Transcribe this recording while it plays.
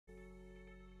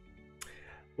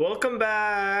Welcome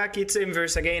back, it's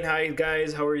Inverse again. Hi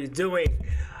guys, how are you doing?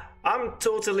 I'm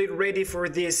totally ready for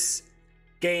this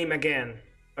game again.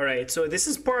 Alright, so this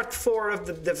is part 4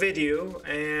 of the video,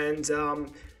 and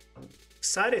I'm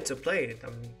excited to play it.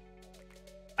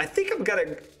 I think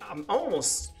I'm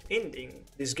almost ending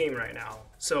this game right now.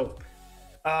 So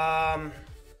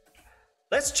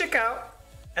let's check out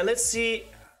and let's see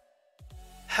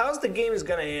how's the game is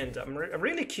gonna end. I'm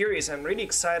really curious. I'm really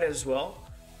excited as well.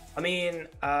 I mean,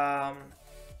 I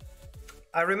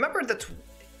remember that,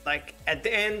 like, at the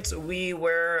end we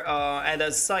were at the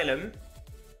asylum,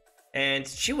 and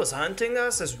she was hunting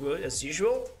us as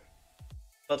usual.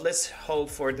 But let's hope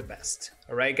for the best.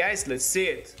 All right, guys, let's see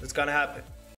it. What's gonna happen?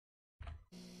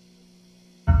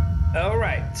 All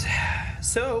right.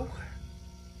 So,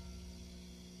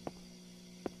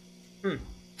 do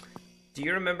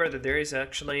you remember that there is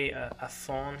actually a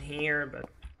phone here, but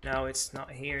now it's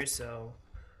not here? So.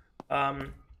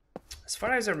 As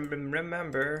far as I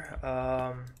remember,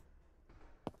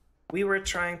 we were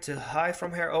trying to hide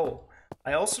from her. Oh,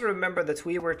 I also remember that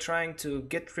we were trying to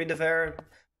get rid of her.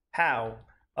 How?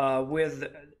 With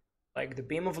like the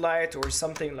beam of light or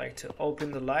something, like to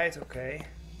open the light. Okay.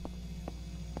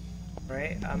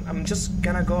 Right. I'm just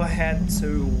gonna go ahead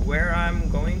to where I'm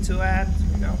going to at.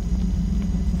 You know,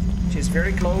 she's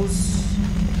very close.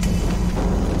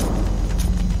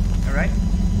 All right.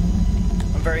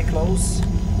 Very close.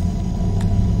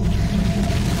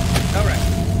 Alright.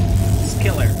 Let's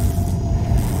kill her.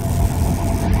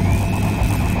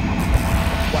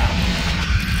 Wow.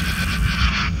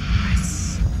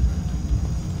 Nice.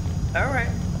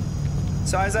 Alright.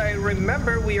 So as I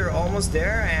remember, we are almost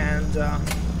there, and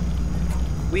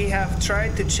we have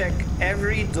tried to check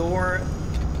every door.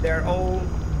 They're all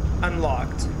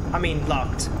unlocked. I mean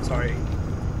locked, sorry.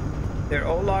 They're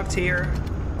all locked here.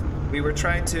 We were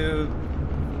trying to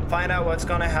find out what's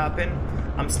gonna happen.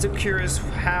 I'm still curious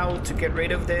how to get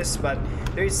rid of this, but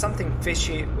there is something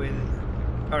fishy with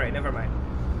it. Alright, never mind.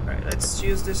 Alright, let's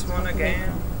use this one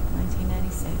again.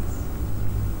 1996.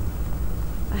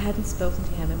 I hadn't spoken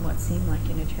to him in what seemed like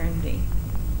an eternity.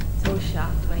 So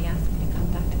shocked when he asked me to come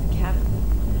back to the cabin.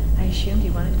 I assumed he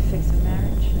wanted to fix our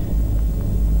marriage.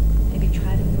 Maybe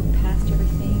try to move past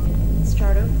everything and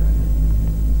start over.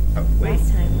 Oh, wait.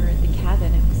 Last time we were at the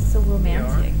cabin, it was so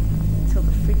romantic. Until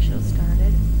the freak show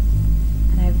started,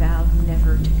 and I vowed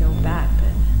never to go back,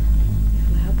 but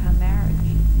without our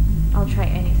marriage, I'll try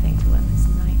anything to end this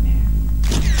nightmare.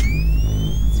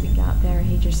 Once we got there,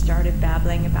 he just started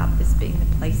babbling about this being the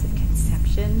place of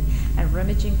conception and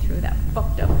rummaging through that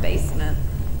fucked up basement.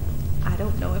 I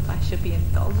don't know if I should be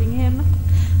indulging him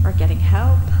or getting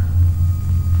help.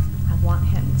 I want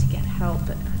him to get help,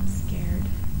 but I'm scared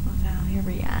of how he'll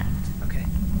react. Okay.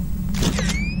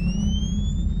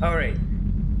 Alright,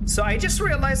 so I just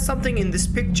realized something in this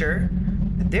picture.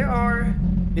 There are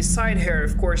beside her,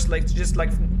 of course, like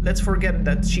let's forget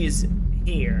that she's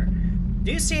here.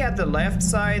 Do you see at the left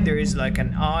side there is like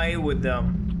an eye with the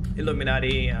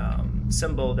Illuminati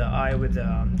symbol, the eye with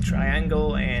the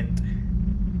triangle, and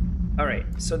alright,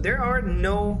 so there are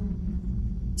no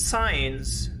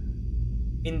signs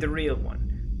in the real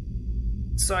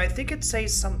one. So I think it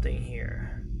says something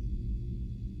here.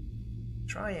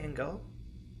 Triangle.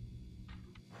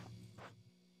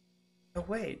 Oh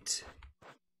wait,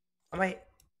 am I?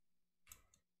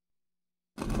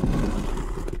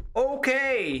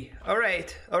 Okay, all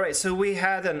right. So we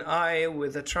had an eye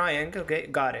with a triangle. Okay,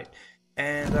 got it.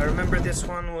 And I remember this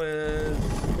one with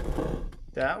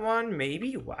that one,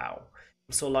 maybe. Wow,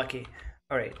 I'm so lucky.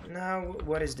 All right, now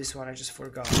what is this one? I just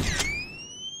forgot.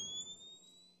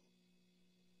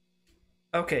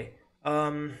 Okay,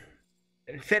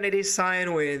 infinity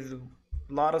sign with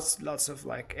lots of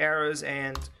like arrows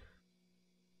and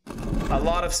a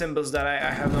lot of symbols that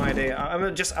I have no idea.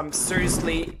 I'm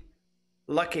seriously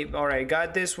lucky. All right,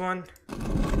 got this one.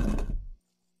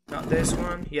 Not this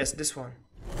one. Yes, this one.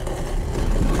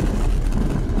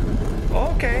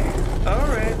 Okay. All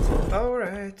right.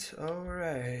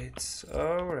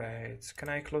 Can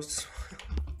I close this one?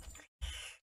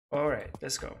 All right,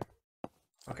 let's go.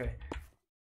 Okay.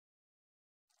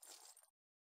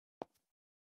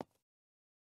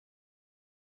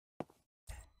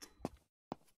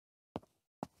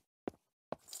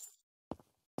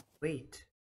 Wait.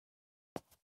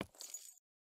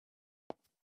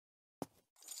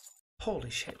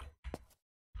 Holy shit.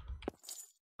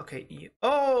 Okay,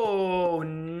 oh,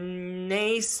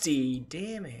 nasty.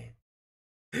 Damn it.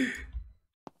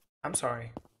 I'm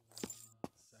sorry.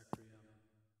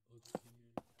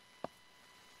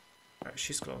 Alright,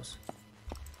 she's close.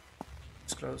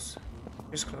 She's close.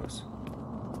 She's close.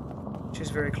 She's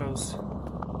very close.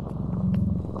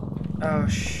 Oh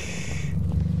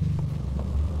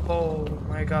oh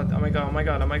my god, oh my god, oh my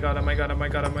god, oh my god, oh my god, oh my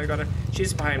god, oh my god.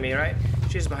 She's behind me, right?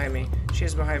 She's behind me.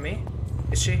 She's behind me.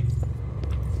 Is she?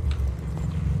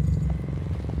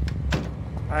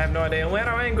 I have no idea where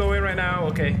I'm going right now.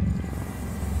 Okay.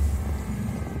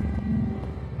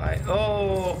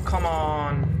 Oh, come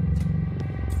on.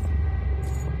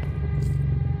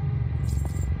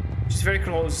 She's very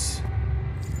close.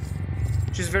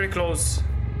 She's very close.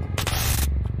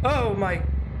 Oh my.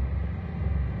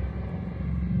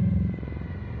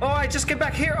 Oh, I just get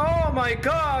back here. Oh my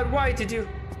god, why did you?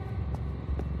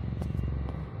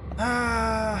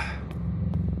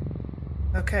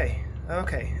 Okay,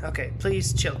 okay, okay.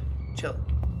 Please chill, chill.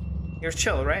 You're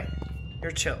chill, right?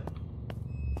 You're chill.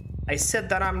 I said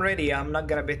that I'm ready. I'm not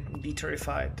gonna be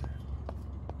terrified.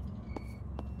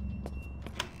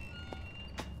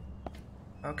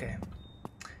 Okay.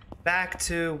 Back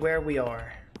to where we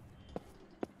are.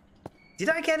 Did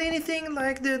I get anything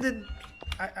like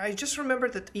I just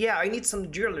remembered that, yeah, I need some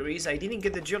jewelries. I didn't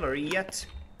get the jewelry yet.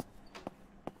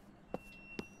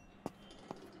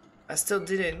 I still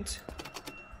didn't.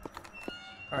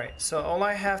 Alright, so all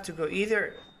I have to go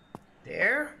either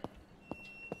there,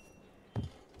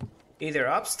 either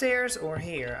upstairs or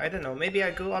here. I don't know, maybe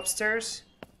I go upstairs.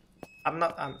 I'm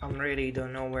really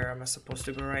don't know where I'm supposed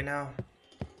to go right now.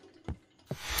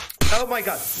 Oh my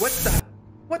god, what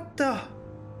the?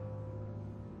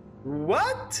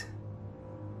 What?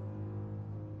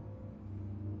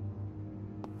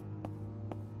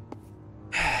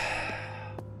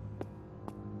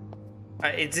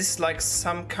 Is this like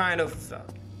some kind of...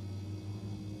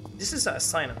 this is an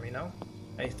asylum, you know?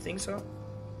 I think so.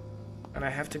 And I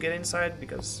have to get inside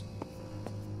because...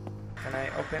 Can I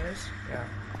open this? Yeah.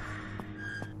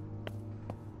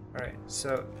 Alright,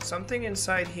 so something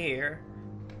inside here.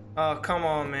 Oh, come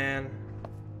on, man.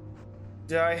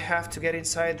 Do I have to get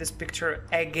inside this picture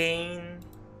again?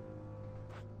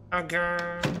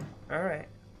 Again? Alright.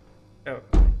 Oh.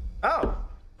 Oh!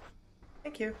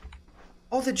 Thank you.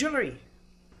 Oh, the jewelry!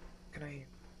 Can I...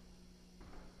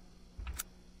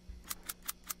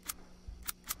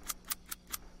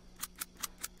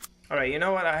 Alright, you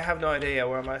know what? I have no idea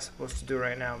what am I supposed to do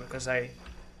right now because I...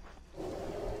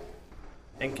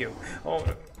 Thank you. Oh,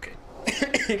 okay.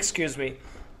 Excuse me.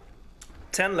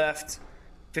 10 left,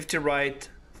 50 right,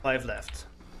 5 left.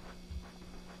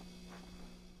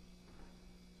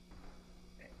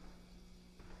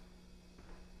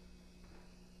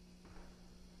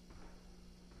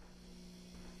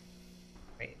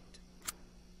 Wait.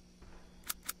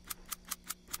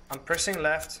 I'm pressing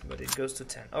left, but it goes to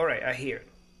 10. Alright, I hear it.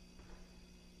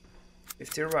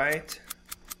 50 right,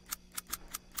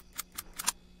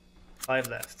 5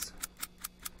 left.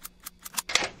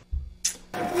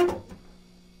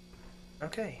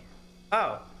 Okay.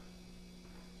 Oh.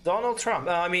 Donald Trump.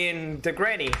 I mean, the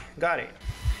granny. Got it.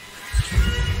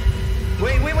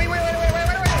 Wait.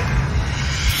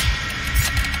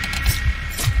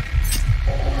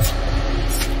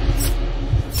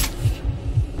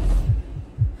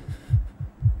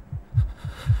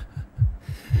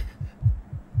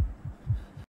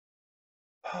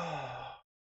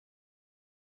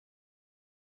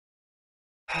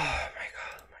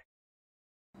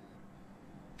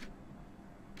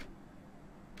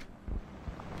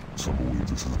 Some believe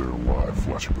this is their life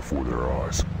flashing before their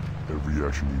eyes. Every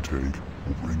action you take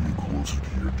will bring you closer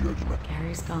to your judgment.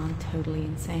 Gary's gone totally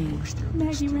insane. Understand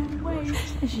Maggie ran away.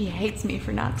 And she hates me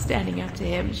for not standing up to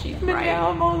him. But now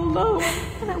I'm all alone.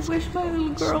 And I wish my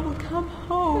little girl would come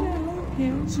home. And I love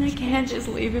him. And I can't just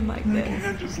leave him like this. I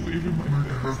can't just leave him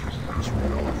like this. This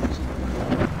reality is...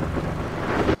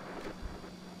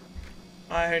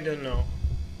 I don't know.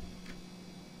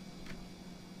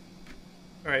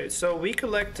 Alright, so we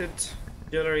collected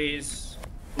jewelries,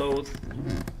 clothes,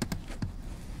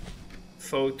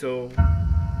 photo,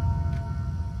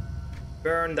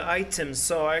 burn the items.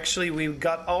 So actually we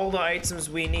got all the items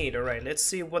we need. Alright, let's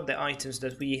see what the items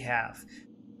that we have.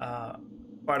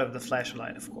 Part of the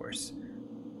flashlight, of course.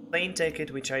 Plane ticket,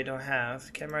 which I don't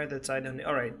have. Camera that I don't need.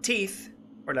 Alright, teeth,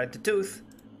 or like the tooth.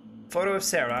 Photo of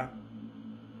Sarah.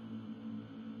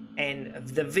 And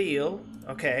the veil,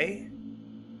 okay.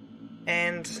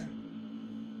 And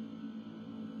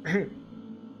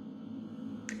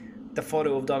the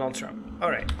photo of Donald Trump.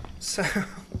 Alright, so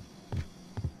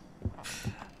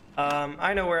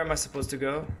I know where am I supposed to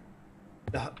go.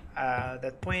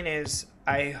 That point is,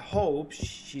 I hope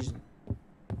she's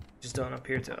just don't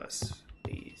appear to us.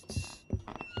 Please.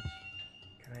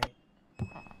 Can I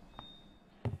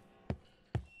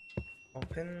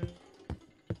open?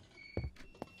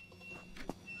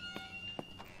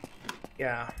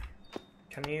 Yeah.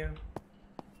 Can you?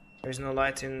 There's no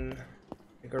light in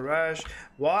the garage.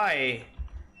 Why?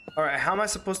 Alright, how am I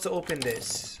supposed to open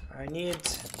this? I need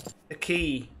the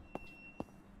key.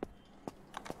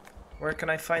 Where can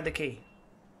I find the key?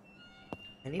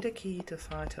 I need a key to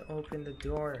open the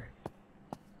door.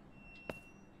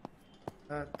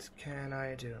 What can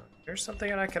I do? There's something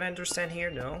that I can understand here?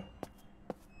 No.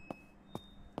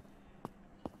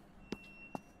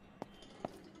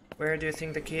 Where do you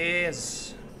think the key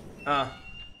is? Ah.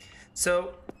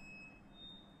 So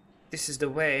this is the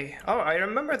way. Oh, I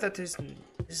remember that this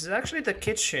is actually the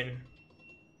kitchen.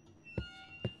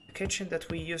 The kitchen that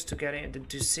we used to get in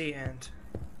to see, and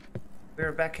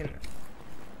we're back in.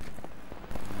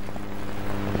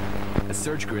 A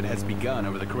search grid has begun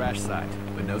over the crash site,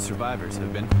 but no survivors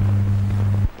have been.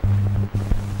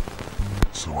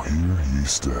 So here he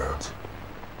stands,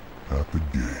 at the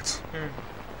gate.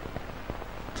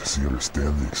 Does he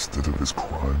understand the extent of his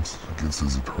crimes against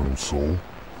his eternal soul?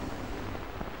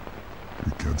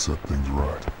 He can set things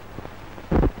right.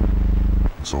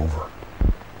 It's over.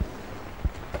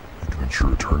 He can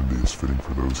ensure eternity is fitting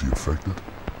for those he affected.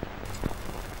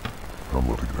 I'm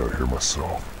letting it out here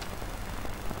myself.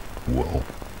 Well,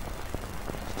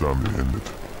 it's time to end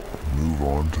it. Move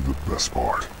on to the best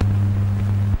part.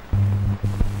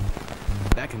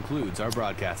 That concludes our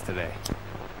broadcast today.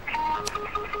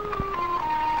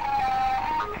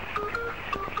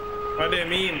 What do you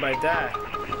mean by that?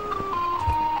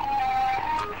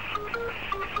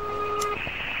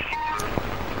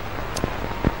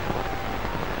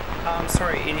 I'm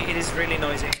sorry, it is really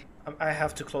noisy. I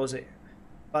have to close it.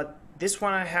 But this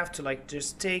one I have to like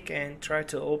just take and try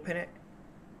to open it.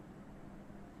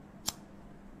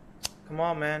 Come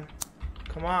on, man.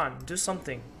 Come on, do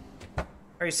something.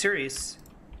 Are you serious?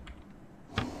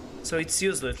 So it's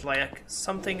useless, like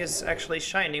something is actually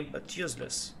shiny but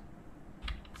useless.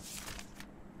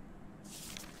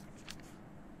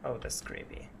 Oh, that's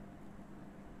creepy.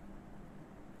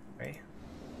 Right.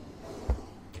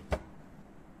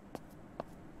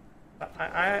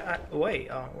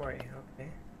 Wait, oh, wait, okay.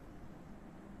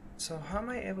 So how am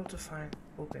I able to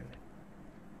open it?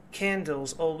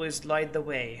 Candles always light the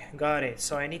way. Got it,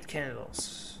 so I need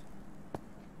candles.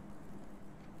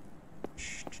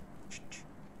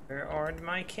 Where are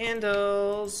my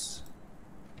candles?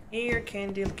 Here,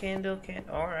 candle.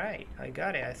 Alright, I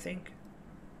got it, I think.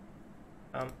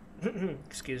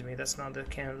 Excuse me, that's not the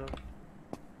candle.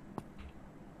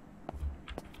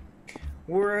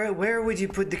 Where would you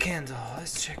put the candle?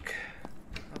 Let's check.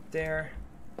 Up there.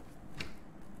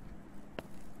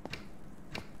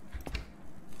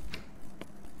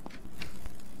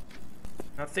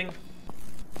 Nothing.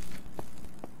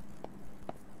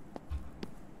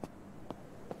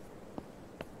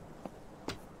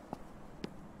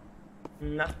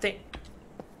 Nothing.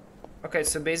 Okay,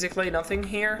 so basically nothing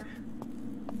here.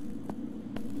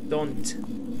 Don't.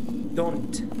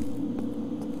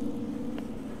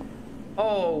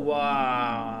 Oh,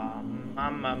 wow.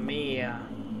 Mamma mia.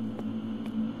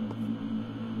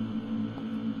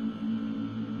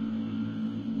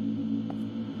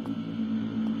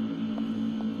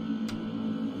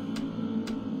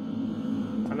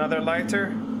 Another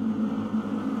lighter.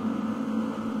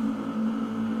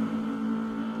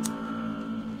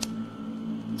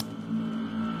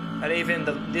 And even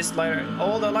this lighter,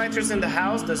 all the lighters in the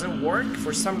house doesn't work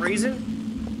for some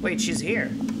reason. Wait, she's here.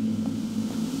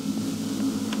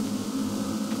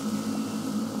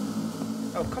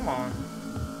 Oh, come on.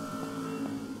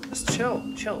 Just chill,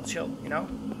 you know?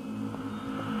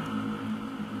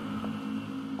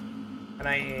 Can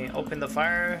I open the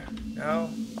fire? No.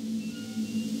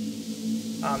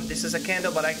 This is a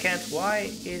candle, but I can't. Why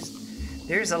is...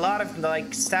 There's a lot of,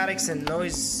 like, statics and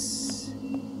noise.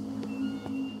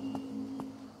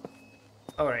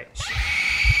 Alright.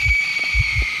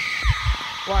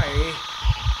 Why?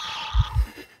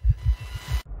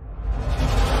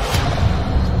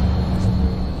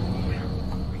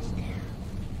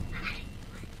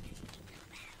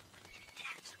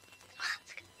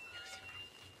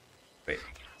 Wait.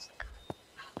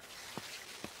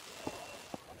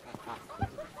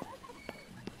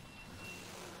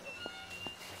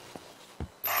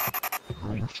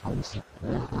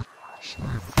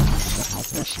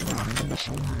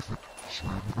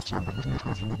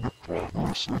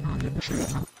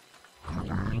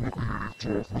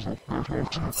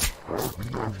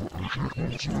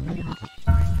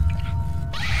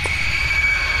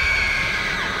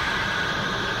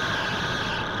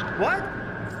 What?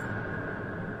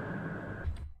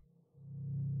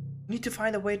 You need to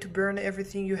find a way to burn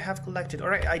everything you have collected.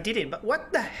 Alright, I did it, but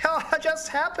what the hell just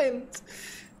happened?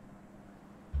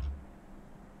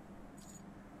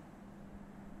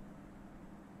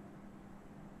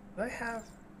 Do I have...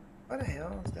 What the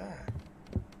hell is that?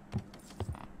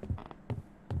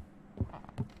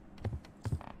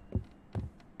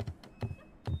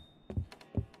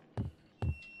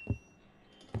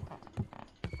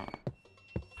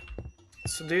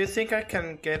 So do you think I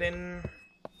can get in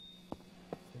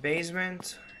the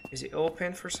basement? Is it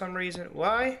open for some reason?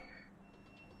 Why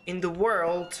in the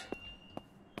world?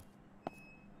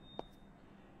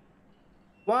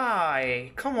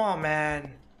 Why? Come on,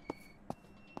 man.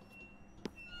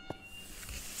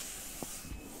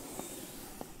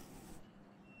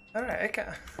 Alright, I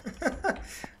can.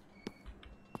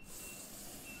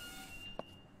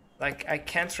 Like, I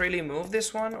can't really move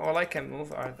this one. All I can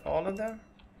move are all of them.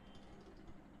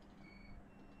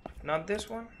 Not this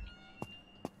one.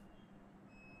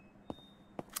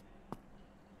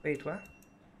 Wait, what?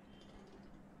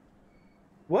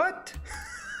 What?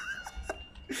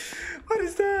 What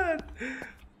is that?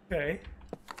 Okay.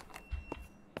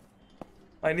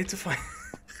 I need to find...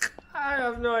 I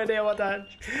have no idea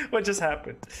what just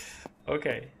happened.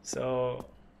 Okay, so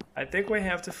I think we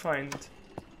have to find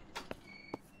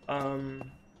how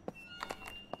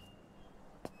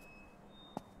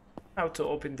to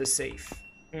open the safe.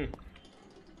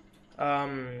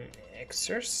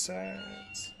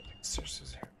 Exercise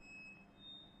here.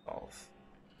 Solve.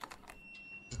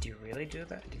 Did you really do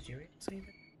that? Did you really save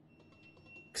it?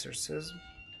 Exorcism.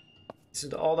 This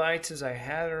is all the items I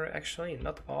had, or actually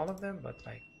not all of them, but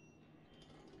like.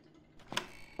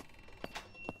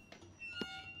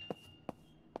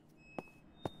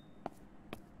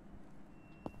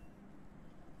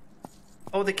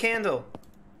 Oh, the candle.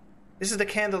 This is the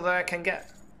candle that I can get.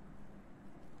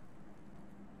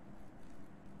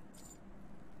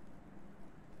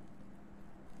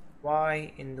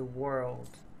 Why in the world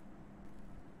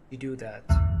you do that?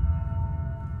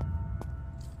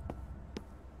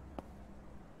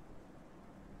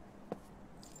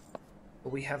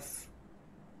 We have...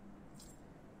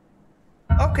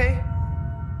 Okay.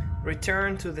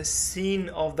 Return to the scene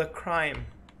of the crime.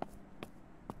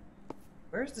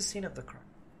 Where's the scene of the crime?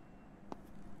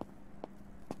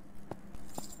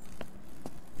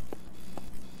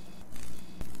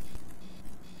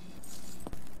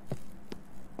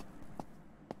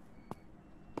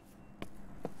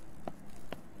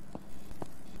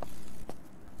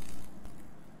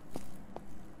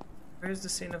 Where's the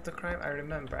scene of the crime? I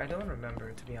remember. I don't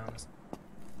remember, to be honest.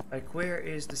 Like, where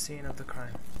is the scene of the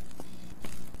crime?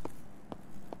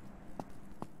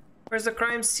 Where's the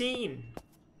crime scene?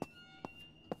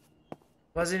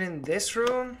 Was it in this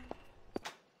room?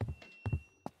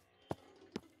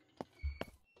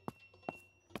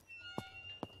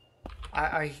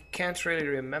 I can't really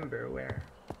remember where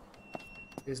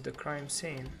is the crime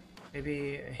scene.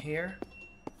 Maybe here?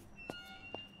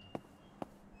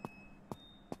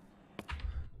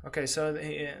 Okay, so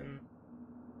it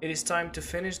is time to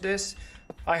finish this.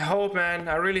 I hope, man.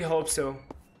 I really hope so.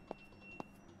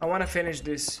 I want to finish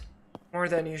this more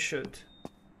than you should.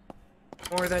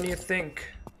 More than you think.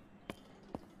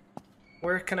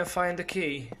 Where can I find the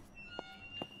key?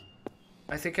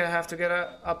 I think I have to get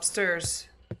upstairs.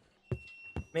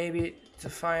 Maybe to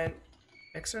find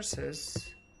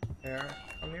exorcist there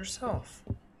from yourself.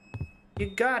 You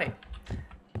got it.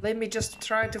 Let me just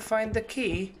try to find the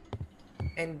key.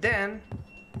 And then...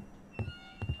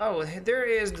 Oh, there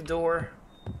is the door.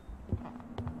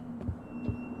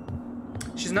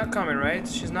 She's not coming, right?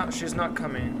 She's not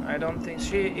coming. I don't think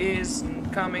she is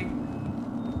coming.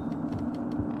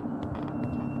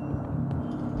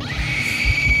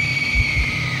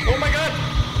 Oh my god!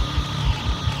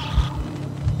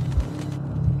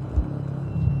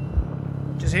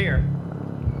 Just here.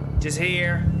 Just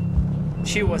here.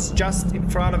 She was just in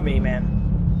front of me, man.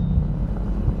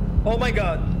 Oh my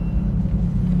god.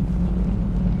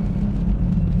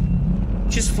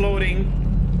 She's floating.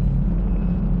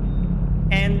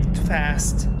 And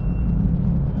fast.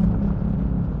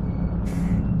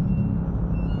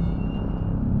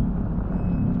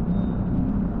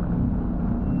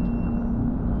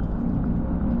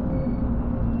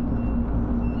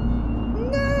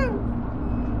 No.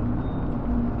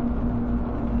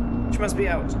 She must be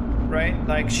out, right?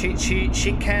 Like she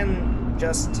can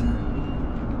just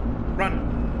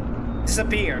run,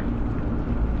 disappear.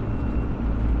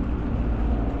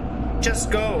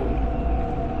 Just go.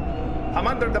 I'm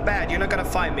under the bed. You're not gonna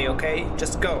find me, okay?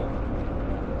 Just go.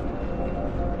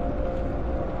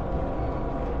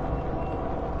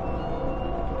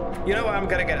 You know what? I'm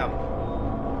gonna get up.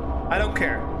 I don't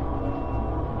care.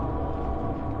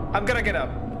 I'm gonna get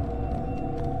up.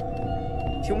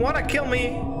 If you wanna kill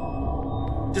me,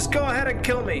 just go ahead and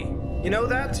kill me. You know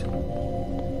that?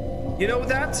 You know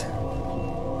that?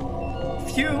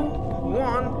 If you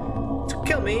want to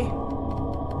kill me,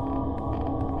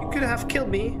 you could have killed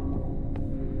me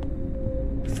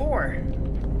before.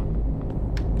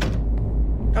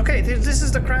 Okay, this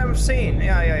is the crime scene.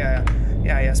 Yeah.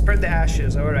 Spread the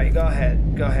ashes. All right, go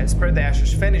ahead. Spread the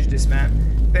ashes. Finish this, man.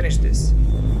 Finish this.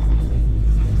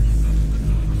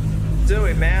 Do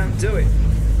it, man. Do it.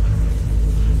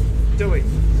 Do it.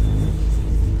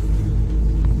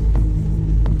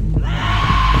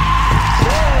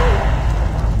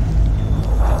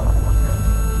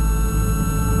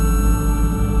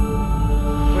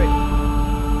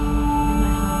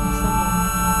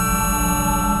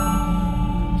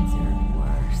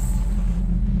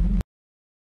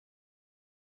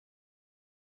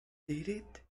 Did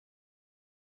it?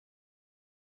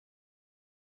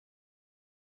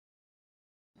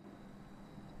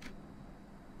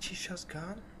 She's just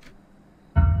gone?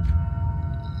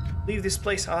 Leave this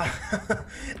place.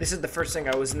 This is the first thing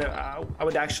I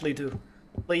would actually do.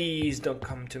 Please don't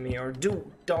come to me, or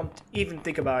don't even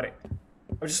think about it.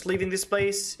 I'm just leaving this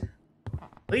place.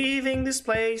 Leaving this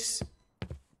place.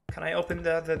 Can I open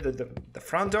the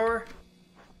front door?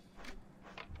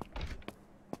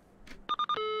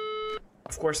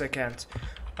 Of course I can't.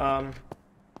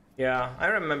 Yeah, I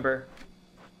remember.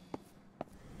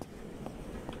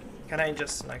 Can I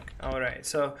just like... Alright,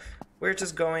 so we're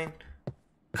just going...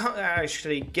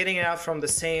 Actually, getting it out from the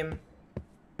same...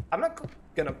 I'm not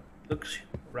gonna look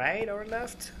right or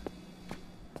left.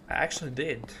 I actually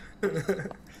did.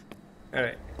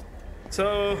 Alright.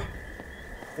 So,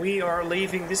 we are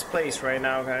leaving this place right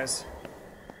now, guys.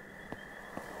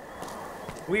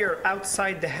 We are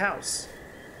outside the house.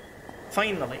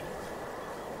 Finally,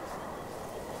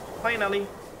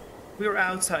 we're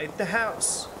outside the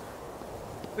house.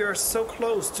 We are so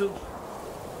close to...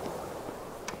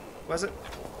 Was it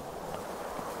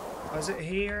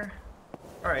here?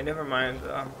 Alright, never mind.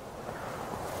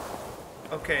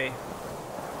 Okay.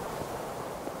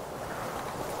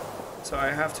 So I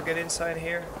have to get inside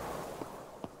here.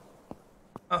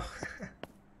 Oh.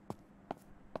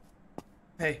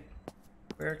 Hey,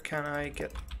 where can I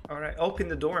get... Alright, open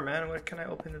the door, man. Where can I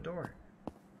open the door?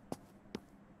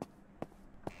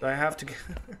 Do I have to get...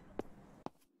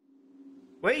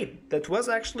 Wait, that was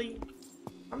actually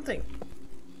something.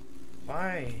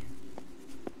 Why?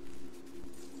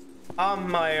 Oh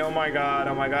my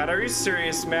god, are you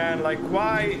serious, man? Like,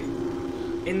 why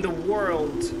in the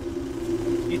world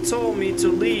you told me to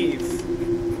leave?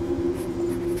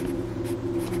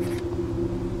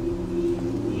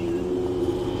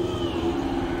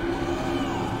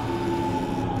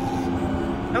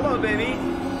 Hello, baby.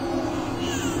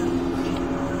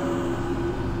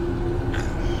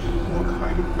 What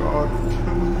kind of God would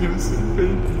kill an innocent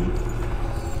baby?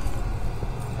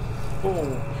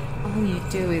 Oh. All you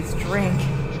do is drink.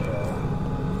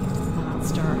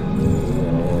 Monster.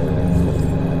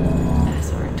 I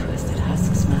saw her twisted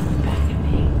husk smiling back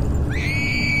at me.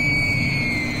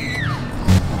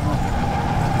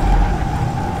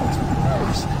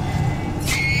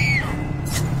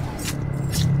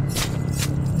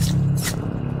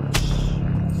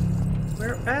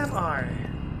 Where am I?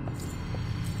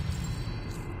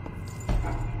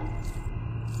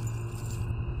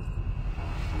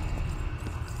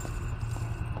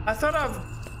 I thought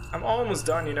I'm almost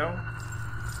done, you know?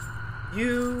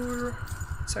 Your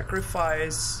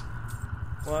sacrifice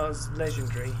was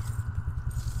legendary.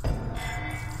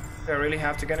 Do I really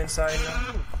have to get inside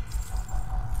now?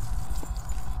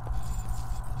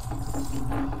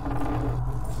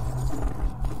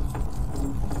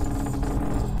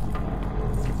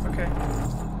 Okay.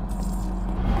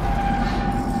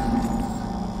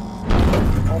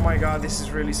 Oh my god, this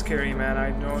is really scary, man.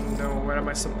 I don't know where am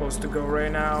I supposed to go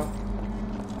right now.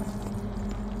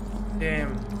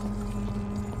 Damn.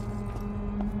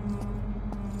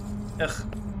 Ugh.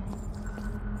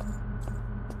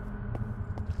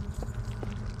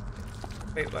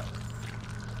 Wait, what?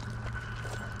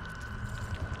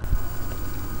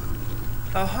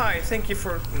 Oh, hi, thank you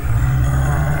for...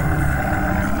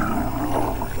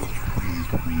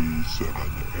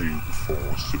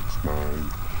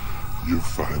 3378469. You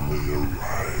finally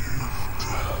arrived.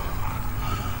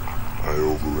 I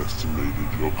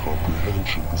overestimated your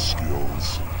comprehension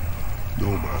skills.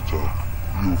 No matter,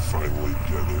 you'll finally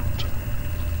get it.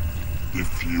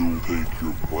 If you take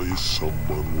your place,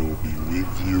 someone will be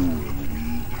with you and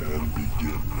we can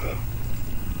begin.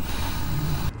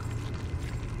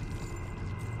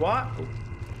 What?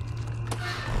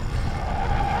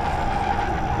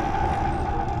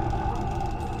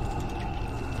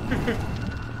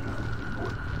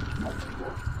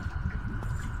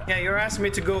 Yeah, you're asking me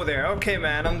to go there. Okay,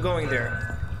 man, I'm going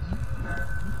there.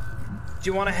 Do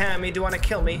you want to ham me? Do you want to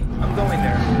kill me? I'm going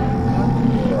there.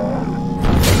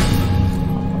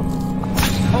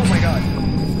 Oh my god.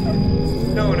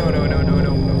 No, no, no, no, no,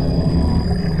 no, no.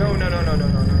 No, no, no, no, no,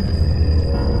 no, no.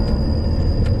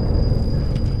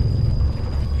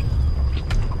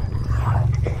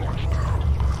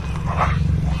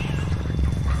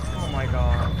 Oh my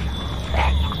god.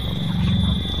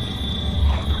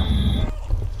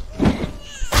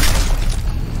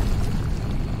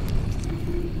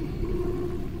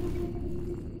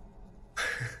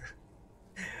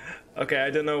 Okay, I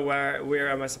don't know where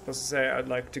am I supposed to say I'd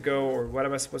like to go, or what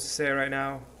am I supposed to say right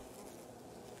now?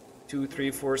 2,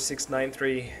 3, 4, 6, 9,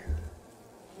 3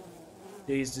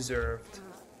 days deserved.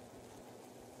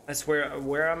 That's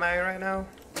where am I right now?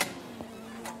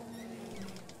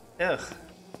 Ugh.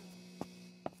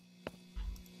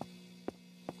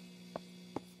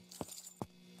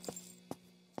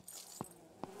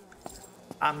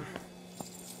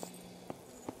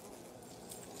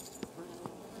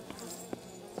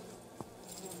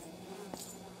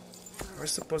 We're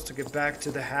supposed to get back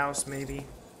to the house, maybe.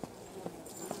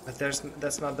 But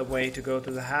that's not the way to go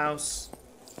to the house.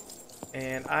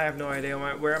 And I have no idea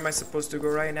where am I supposed to go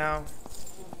right now.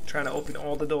 Trying to open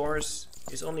all the doors.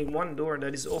 There's only one door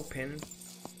that is open.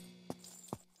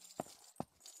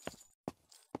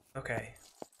 Okay,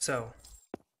 so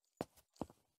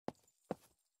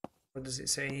what does it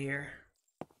say here?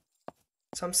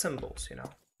 Some symbols, you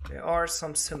know. There are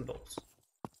some symbols.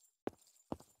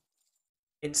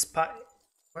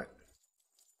 What?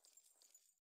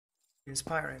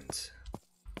 Inspiring.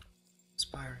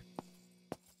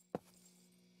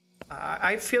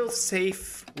 I feel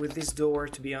safe with this door,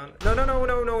 to be honest. No, no, no,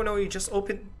 no, no, no. You just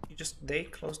open. They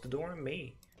closed the door on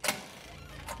me.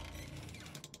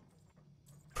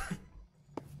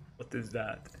 What is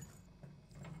that?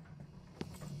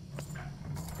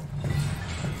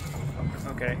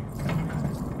 Okay.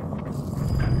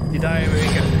 Did I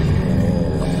make a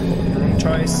wrong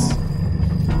choice?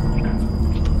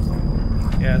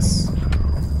 Yes.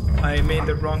 I made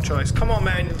the wrong choice. Come on,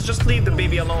 man. Just leave the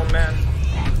baby alone, man.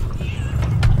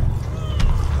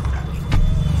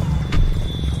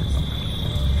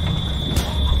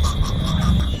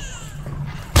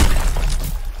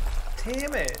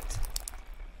 Damn it.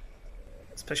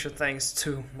 Special thanks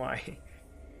to my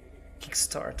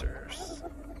Kickstarters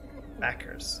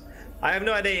backers. I have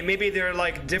no idea. Maybe they're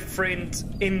like different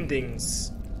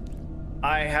endings.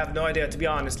 I have no idea, to be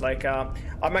honest. Like, I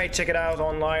might check it out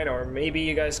online, or maybe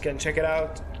you guys can check it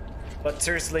out. But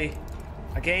seriously,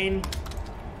 again,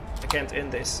 I can't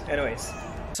end this. Anyways,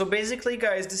 so basically,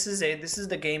 guys, this is it. This is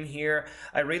the game here.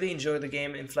 I really enjoyed the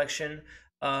game Inflection.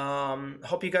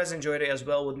 Hope you guys enjoyed it as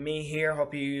well with me here.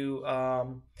 Hope you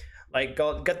like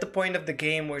got the point of the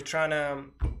game. We're trying to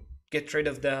get rid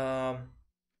of the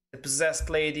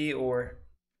possessed lady, or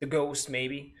the ghost,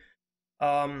 maybe.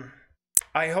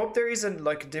 I hope there is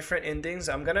like different endings.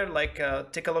 I'm gonna like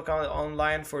take a look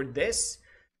online for this.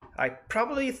 I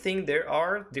probably think there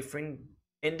are different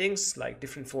endings, like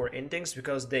different 4 endings,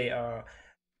 because they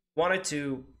wanted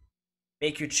to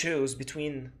make you choose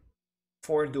between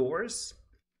 4 doors.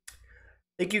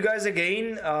 Thank you guys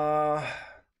again.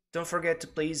 Don't forget to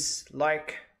please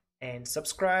like and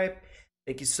subscribe.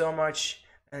 Thank you so much,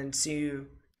 and see you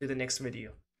to the next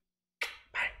video.